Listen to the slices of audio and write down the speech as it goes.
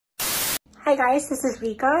Hi guys, this is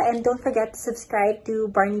Rebekah, and don't forget to subscribe to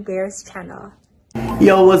Barney Bear's channel.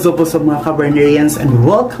 Yo, what's up mga Kabernarians, and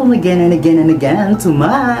welcome again and again and again to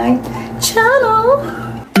my channel.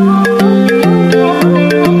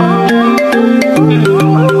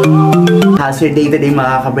 How's your day today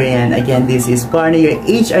mga Kabernarian? Again, this is Barney, your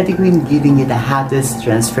HRT Queen, giving you the hottest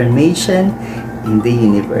transformation in the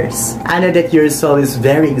universe. I know that your soul is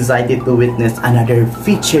very excited to witness another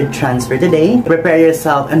featured transfer today. Prepare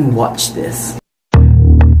yourself and watch this.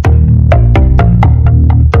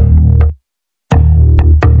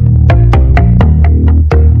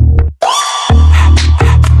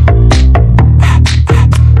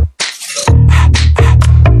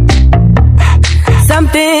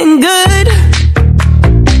 Something good,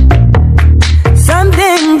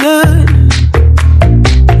 something good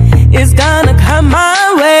is gonna come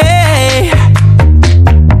my way,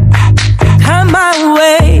 come my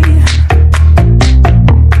way.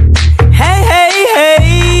 Hey, hey,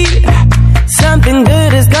 hey, something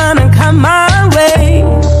good is gonna come my way.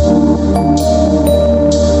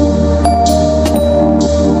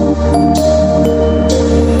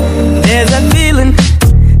 There's a feeling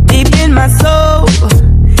deep in my soul.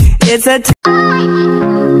 It's a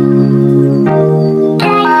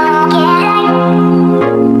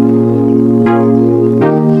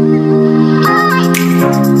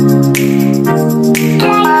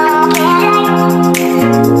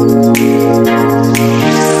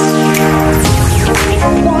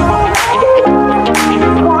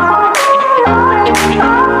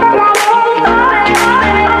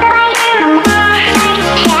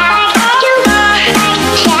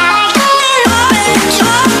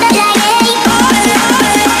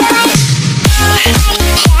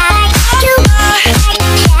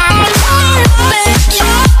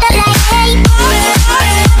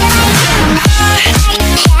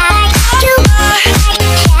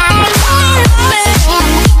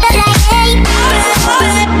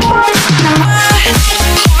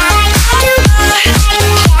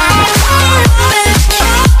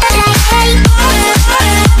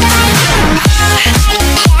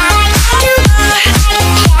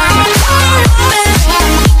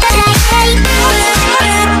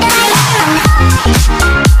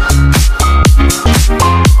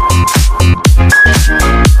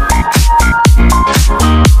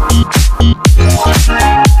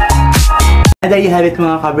And there you have it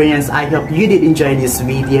mga Kabernarians. I hope you did enjoy this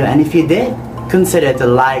video, and if you did, consider to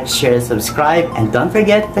like, share, subscribe, and don't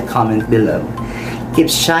forget to comment below. Keep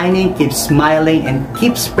shining, keep smiling, and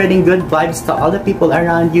keep spreading good vibes to all the people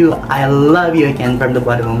around you. I love you again from the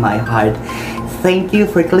bottom of my heart. Thank you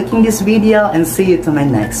for clicking this video, and see you to my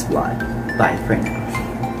next vlog. Bye for now.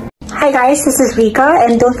 Hi guys, this is Rebekah,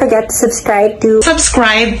 and don't forget to subscribe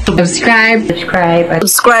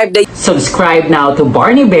now to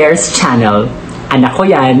Barney Bear's channel. Anak ko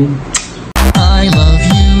yan.